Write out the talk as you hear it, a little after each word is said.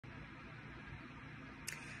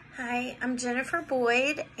Hi, I'm Jennifer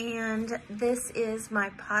Boyd, and this is my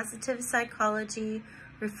Positive Psychology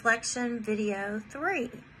Reflection Video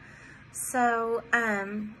 3. So,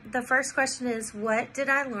 the first question is, what did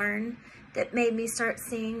I learn that made me start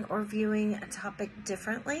seeing or viewing a topic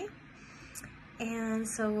differently? And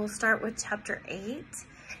so we'll start with Chapter 8.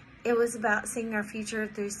 It was about seeing our future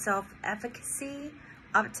through self-efficacy,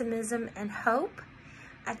 optimism, and hope.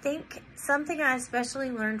 I think something I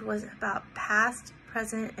especially learned was about past,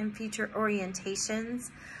 present, and future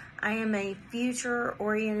orientations. I am a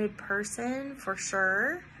future-oriented person for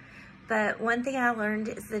sure, but one thing I learned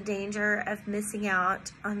is the danger of missing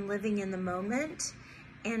out on living in the moment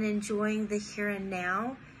and enjoying the here and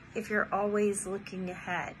now if you're always looking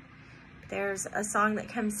ahead. There's a song that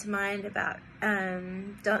comes to mind about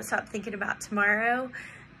don't stop thinking about tomorrow.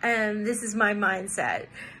 This is my mindset,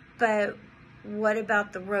 but what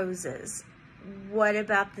about the roses? What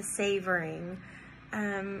about the savoring?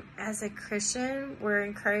 As a Christian, we're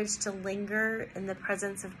encouraged to linger in the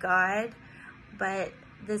presence of God, but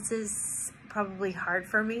this is probably hard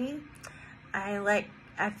for me.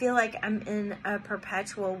 I feel like I'm in a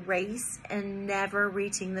perpetual race and never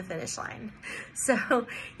reaching the finish line. So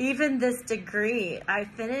even this degree, I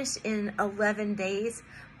finished in 11 days,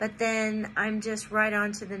 but then I'm just right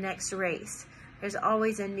on to the next race. There's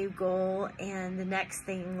always a new goal, and the next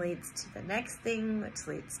thing leads to the next thing, which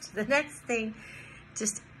leads to the next thing,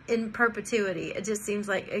 just in perpetuity. It just seems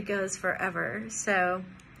like it goes forever. So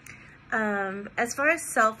as far as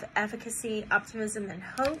self-efficacy, optimism, and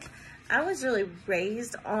hope, I was really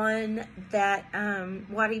raised on that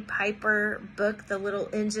Watty Piper book, The Little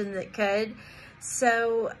Engine That Could.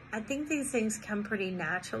 So I think these things come pretty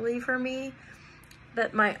naturally for me.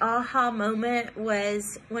 But my aha moment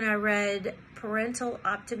was when I read Parental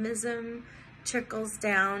Optimism Trickles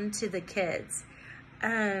Down to the Kids.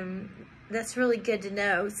 That's really good to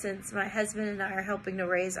know since my husband and I are helping to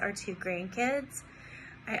raise our 2 grandkids.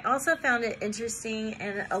 I also found it interesting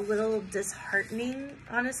and a little disheartening,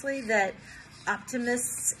 honestly, that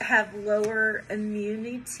optimists have lower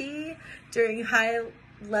immunity during high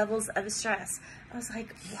levels of stress. I was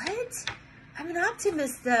like, what? I'm an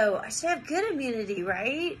optimist though. I should have good immunity,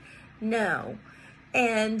 right? No.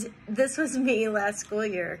 And this was me last school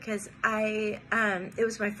year because it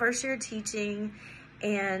was my first year teaching,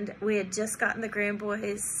 and we had just gotten the grand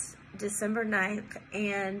boys December 9th,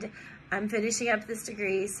 and I'm finishing up this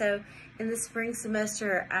degree. So in the spring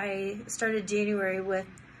semester, I started January with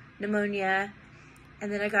pneumonia,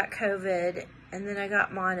 and then I got COVID, and then I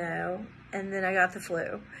got mono, and then I got the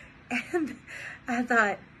flu. And I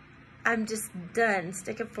thought, I'm just done.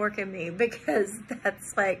 Stick a fork in me, because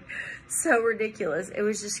that's like so ridiculous. It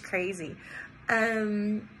was just crazy.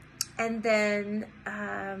 And then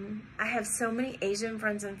I have so many Asian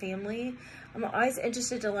friends and family. I'm always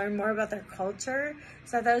interested to learn more about their culture.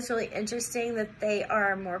 So I thought it was really interesting that they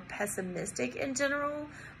are more pessimistic in general,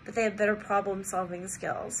 but they have better problem-solving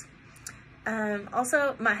skills.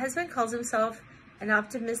 Also, my husband calls himself an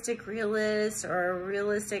optimistic realist or a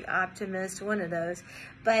realistic optimist, one of those.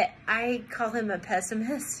 But I call him a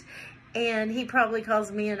pessimist, and he probably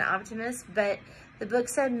calls me an optimist. But the book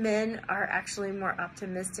said men are actually more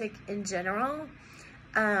optimistic in general,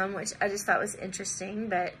 which I just thought was interesting,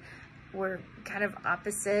 but we're kind of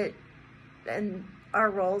opposite in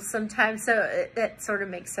our roles sometimes, so that sort of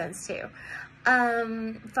makes sense too.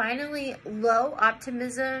 Finally, low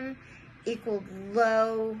optimism equaled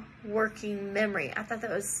low working memory. I thought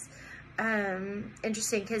that was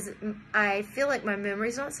interesting because I feel like my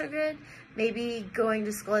memory's not so good. Maybe going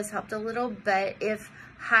to school has helped a little, but if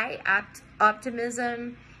high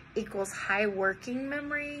optimism equals high working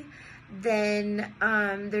memory, then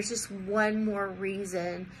there's just one more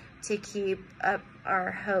reason to keep up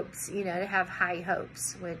our hopes, you know, to have high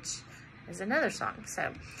hopes, which is another song.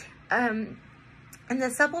 So in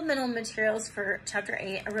the supplemental materials for Chapter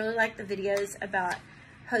 8, I really like the videos about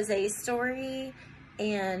Jose's story,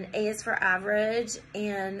 and A is for average,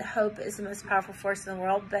 and hope is the most powerful force in the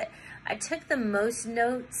world. But I took the most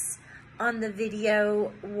notes on the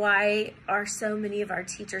video, why are so many of our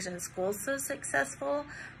teachers in schools so successful?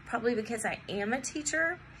 Probably because I am a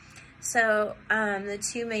teacher. So the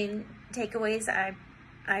 2 main takeaways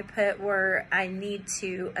I put were I need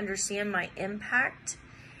to understand my impact,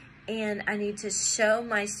 and I need to show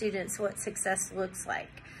my students what success looks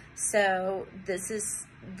like. So this is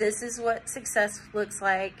what success looks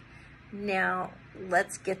like. Now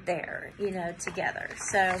let's get there, you know, together.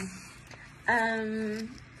 So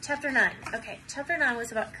Chapter 9. Okay, Chapter 9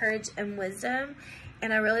 was about courage and wisdom,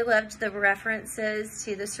 and I really loved the references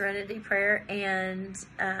to the Serenity Prayer and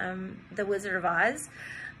the Wizard of Oz.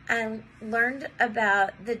 I learned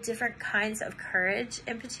about the different kinds of courage,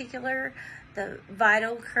 in particular, the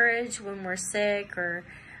vital courage when we're sick or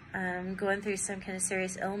going through some kind of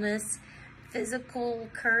serious illness, physical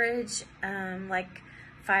courage, like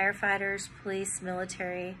firefighters, police,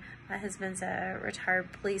 military. My husband's a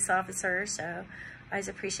retired police officer, so I always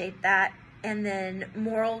appreciate that. And then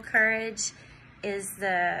moral courage is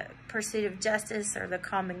the pursuit of justice or the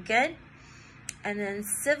common good. And then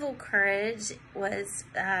civil courage was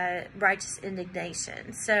righteous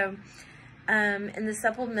indignation. So in the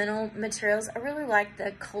supplemental materials, I really like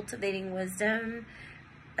the cultivating wisdom.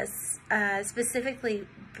 Specifically,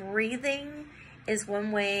 breathing is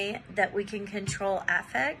one way that we can control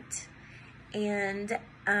affect. And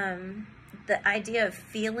the idea of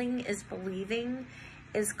feeling is believing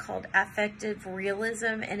is called affective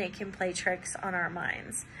realism, and it can play tricks on our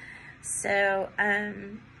minds. So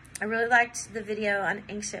I really liked the video on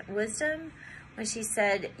ancient wisdom when she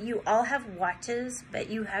said, you all have watches, but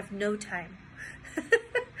you have no time.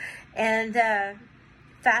 And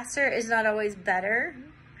faster is not always better.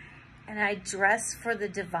 And I dress for the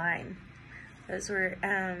divine. Those were,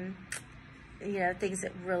 you know, things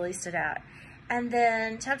that really stood out. And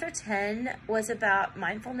then chapter 10 was about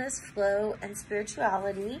mindfulness, flow, and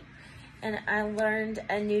spirituality. And I learned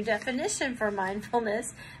a new definition for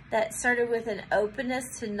mindfulness that started with an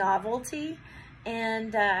openness to novelty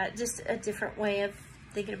and just a different way of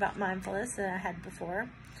thinking about mindfulness than I had before.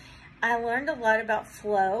 I learned a lot about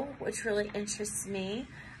flow, which really interests me.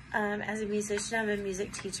 As a musician, I'm a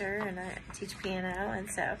music teacher and I teach piano, and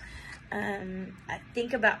so when I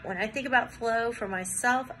think about flow for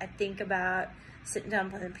myself, I think about sitting down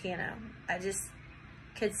playing the piano. I just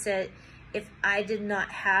could sit. If I did not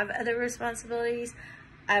have other responsibilities,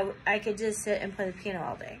 I could just sit and play the piano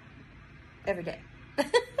all day, every day.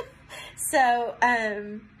 So,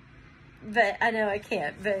 but I know I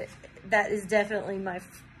can't, but that is definitely my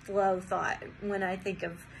flow thought when I think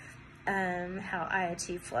of how I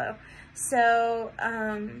achieve flow. So,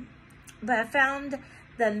 but I found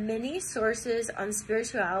the many sources on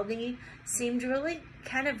spirituality seemed really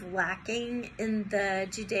kind of lacking in the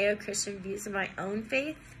Judeo-Christian views of my own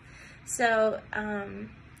faith. So,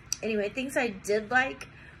 anyway, things I did like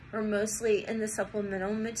were mostly in the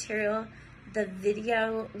supplemental material. The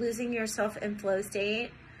video, Losing Yourself in Flow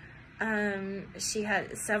State, she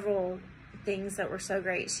had several things that were so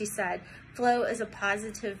great. She said, flow is a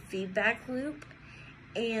positive feedback loop,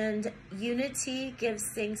 and unity gives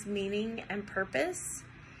things meaning and purpose.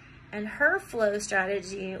 And her flow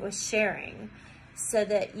strategy was sharing so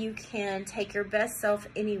that you can take your best self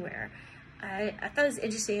anywhere. I thought it was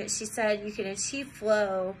interesting that she said you can achieve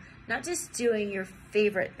flow not just doing your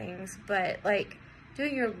favorite things, but like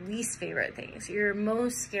doing your least favorite things, your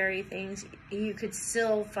most scary things. You could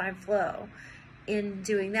still find flow in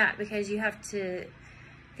doing that, because you have to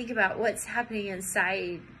think about what's happening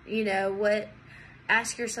inside, you know,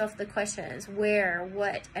 ask yourself the questions, where,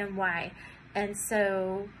 what, and why. And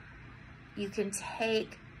so you can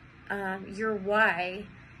take your why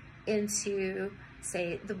into,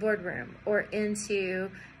 say, the boardroom or into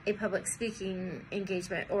a public speaking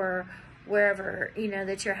engagement or wherever, you know,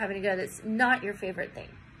 that you're having to go that's not your favorite thing,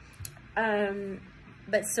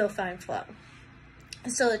 but still find flow,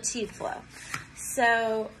 still achieve flow.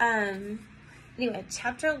 So anyway,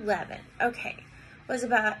 chapter 11, okay, was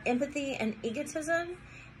about empathy and egotism,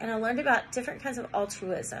 and I learned about different kinds of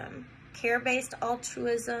altruism. Care-based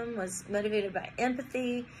altruism was motivated by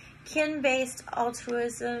empathy. Kin-based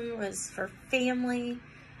altruism was for family.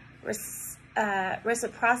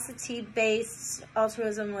 Reciprocity-based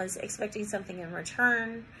altruism was expecting something in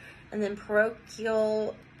return. And then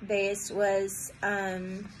parochial-based was,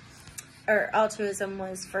 or altruism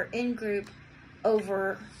was for in-group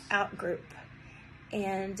over out-group.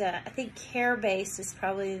 And I think care-based is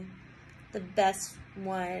probably the best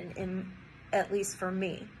one, at least for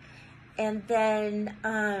me. And then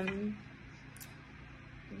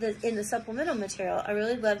in the supplemental material, I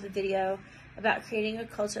really loved the video about creating a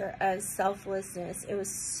culture of selflessness. It was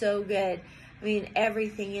so good. I mean,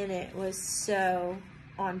 everything in it was so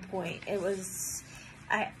on point. It was,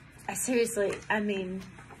 I seriously, I mean,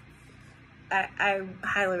 I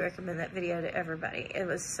highly recommend that video to everybody. It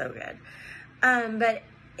was so good. But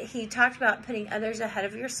he talked about putting others ahead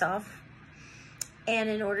of yourself. And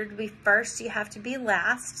in order to be first, you have to be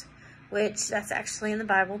last, which that's actually in the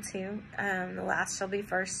Bible too. The last shall be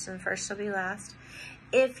first and first shall be last.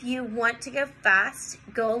 If you want to go fast,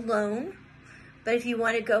 go alone. But if you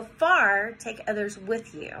want to go far, take others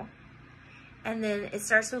with you. And then it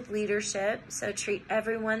starts with leadership. So treat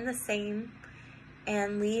everyone the same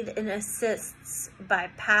and lead and assists by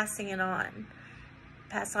passing it on.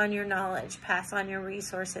 pass on your knowledge, pass on your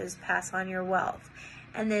resources, pass on your wealth,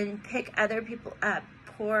 and then pick other people up,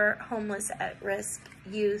 poor, homeless, at-risk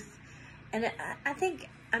youth. And I think,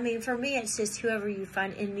 I mean, for me, it's just whoever you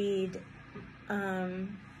find in need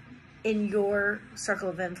in your circle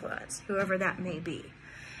of influence, whoever that may be.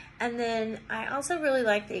 And then I also really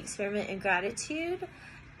like the experiment in gratitude.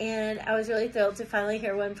 And I was really thrilled to finally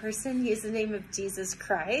hear one person use the name of Jesus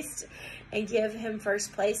Christ and give him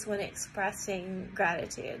first place when expressing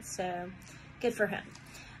gratitude. So good for him.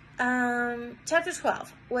 Chapter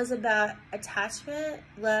 12 was about attachment,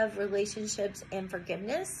 love, relationships, and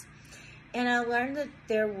forgiveness. And I learned that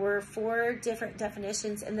there were 4 different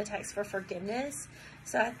definitions in the text for forgiveness.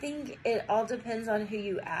 So I think it all depends on who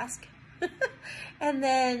you ask. And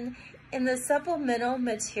then in the supplemental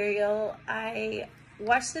material, I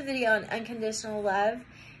watched the video on unconditional love.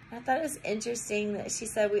 And I thought it was interesting that she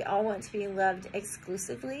said we all want to be loved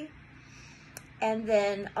exclusively. And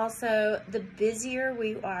then also, the busier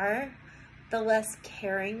we are, the less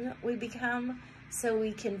caring we become, so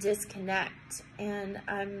we can disconnect. And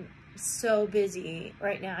I'm so busy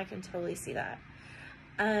right now, I can totally see that.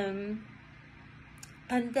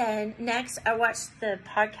 And then next, I watched the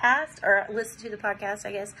podcast, or listened to the podcast,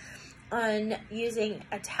 I guess, on using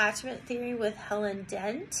attachment theory with Helen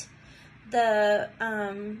Dent. That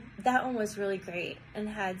one was really great and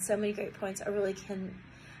had so many great points. I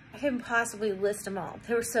couldn't possibly list them all.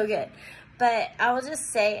 They were so good. But I will just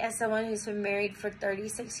say, as someone who's been married for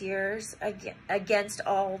 36 years, against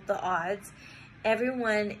all the odds,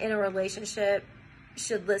 everyone in a relationship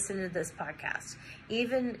should listen to this podcast.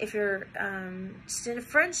 Even if you're just in a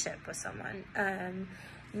friendship with someone.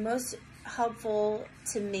 Most helpful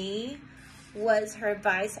to me was her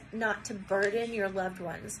advice not to burden your loved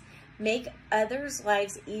ones. Make others'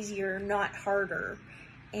 lives easier, not harder.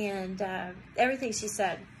 And everything she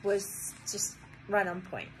said was just right on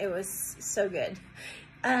point. It was so good.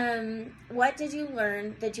 What did you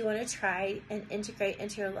learn that you want to try and integrate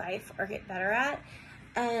into your life or get better at?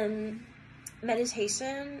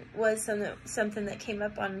 Meditation was something that came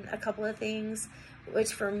up on a couple of things,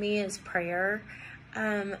 which for me is prayer.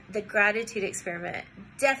 The gratitude experiment,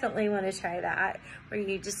 definitely want to try that, where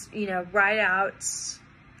you just, write out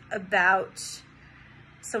about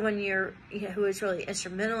someone who is really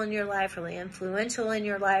instrumental in your life, really influential in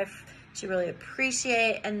your life, that you really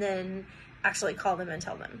appreciate, and then actually call them and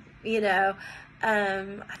tell them,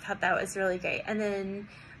 I thought that was really great. And then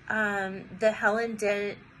the Helen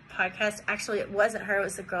Dent podcast, actually it wasn't her, it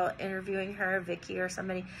was the girl interviewing her, Vicky or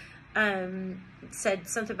somebody, said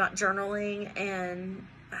something about journaling, and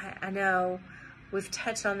I know we've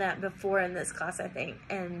touched on that before in this class, I think,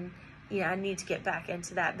 and I need to get back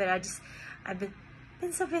into that, but I've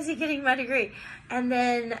been so busy getting my degree. And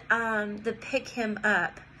then the pick him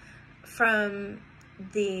up from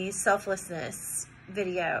the selflessness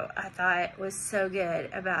video, I thought was so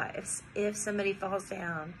good, about if somebody falls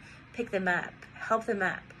down, pick them up, help them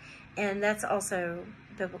up. And that's also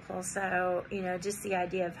biblical. So, just the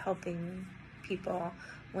idea of helping people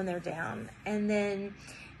when they're down. And then,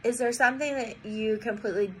 is there something that you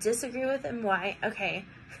completely disagree with, and why? Okay.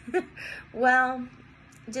 Well,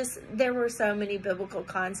 there were so many biblical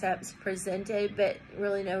concepts presented, but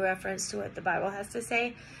really no reference to what the Bible has to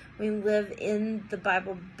say. We live in the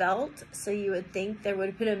Bible Belt, so you would think there would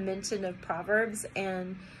have been a mention of Proverbs,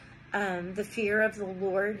 and the fear of the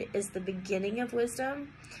Lord is the beginning of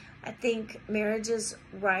wisdom. I think marriages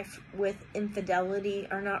rife with infidelity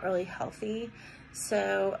are not really healthy.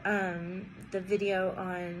 So the video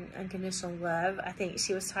on unconditional love, I think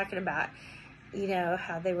she was talking about,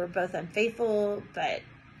 how they were both unfaithful, but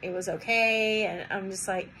it was okay. And I'm just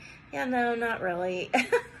like, yeah, no, not really. I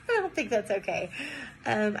don't think that's okay.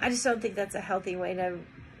 I just don't think that's a healthy way to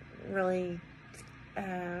really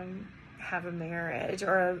have a marriage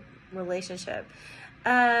or a relationship.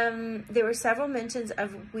 There were several mentions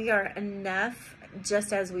of we are enough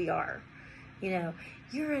just as we are.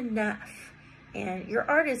 You're enough, and your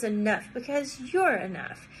art is enough because you're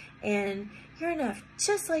enough, and you're enough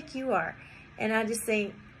just like you are. And I just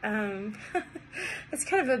think it's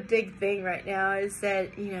kind of a big thing right now, is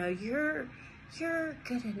that you're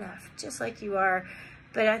good enough just like you are.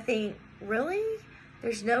 But I think really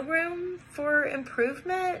there's no room for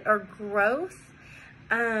improvement or growth.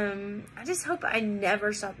 I just hope I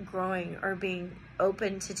never stop growing or being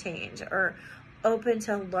open to change or open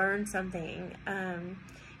to learn something,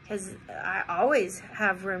 because I always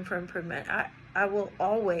have room for improvement. I will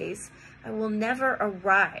never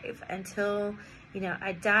arrive until,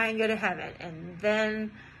 I die and go to heaven. And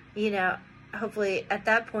then, hopefully at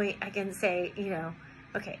that point I can say,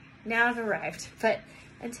 okay, now I've arrived. But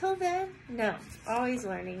until then, no, always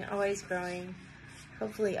learning, always growing,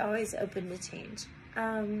 hopefully always open to change.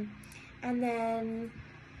 And then,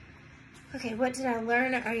 okay, what did I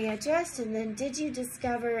learn or adjust? And then, did you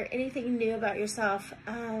discover anything new about yourself?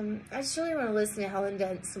 I just really want to listen to Helen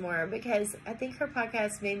Dent some more, because I think her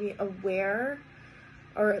podcast made me aware,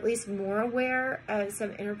 or at least more aware of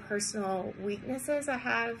some interpersonal weaknesses I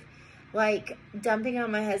have, like dumping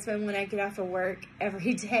on my husband when I get off of work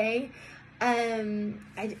every day.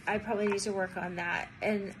 I probably need to work on that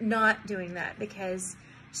and not doing that, because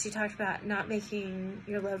she talked about not making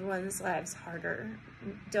your loved ones' lives harder.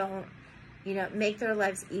 Don't, make their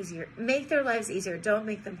lives easier. Make their lives easier. Don't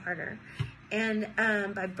make them harder. And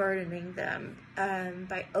by burdening them,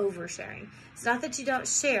 by oversharing. It's not that you don't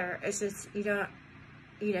share. It's just you don't,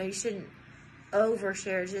 you shouldn't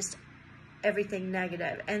overshare just everything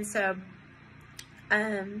negative. And so,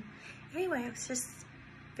 anyway, it was just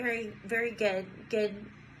very, very good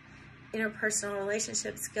interpersonal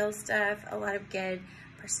relationship skill stuff, a lot of good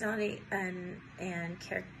personality and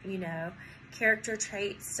character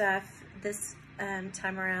trait stuff this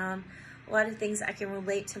time around. A lot of things I can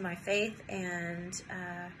relate to my faith and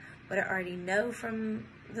what I already know from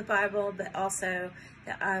the Bible, but also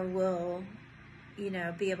that I will,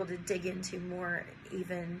 be able to dig into more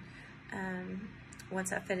even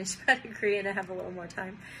once I finish my degree and I have a little more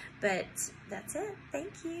time. But that's it.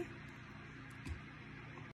 Thank you.